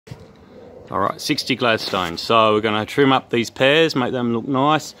Alright, 60 Gladstone. So we're going to trim up these pears, make them look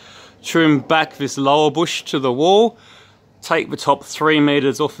nice. Trim back this lower bush to the wall. Take the top 3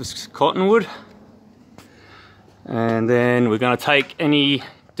 meters off this cottonwood. And then we're going to take any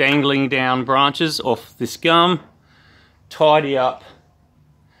dangling down branches off this gum. Tidy up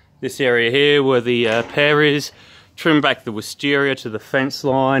this area here where the pear is. Trim back the wisteria to the fence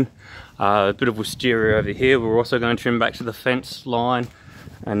line. A bit of wisteria over here. We're also going to trim back to the fence line.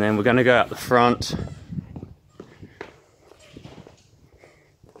 And then we're going to go out the front.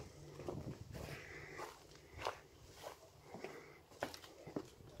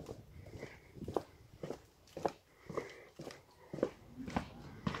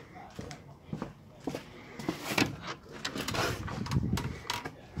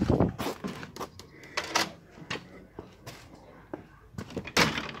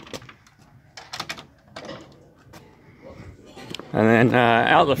 And then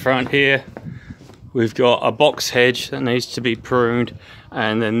out the front here, we've got a box hedge that needs to be pruned,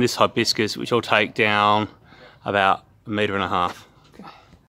 and then this hibiscus, which I'll take down about 1.5 meters.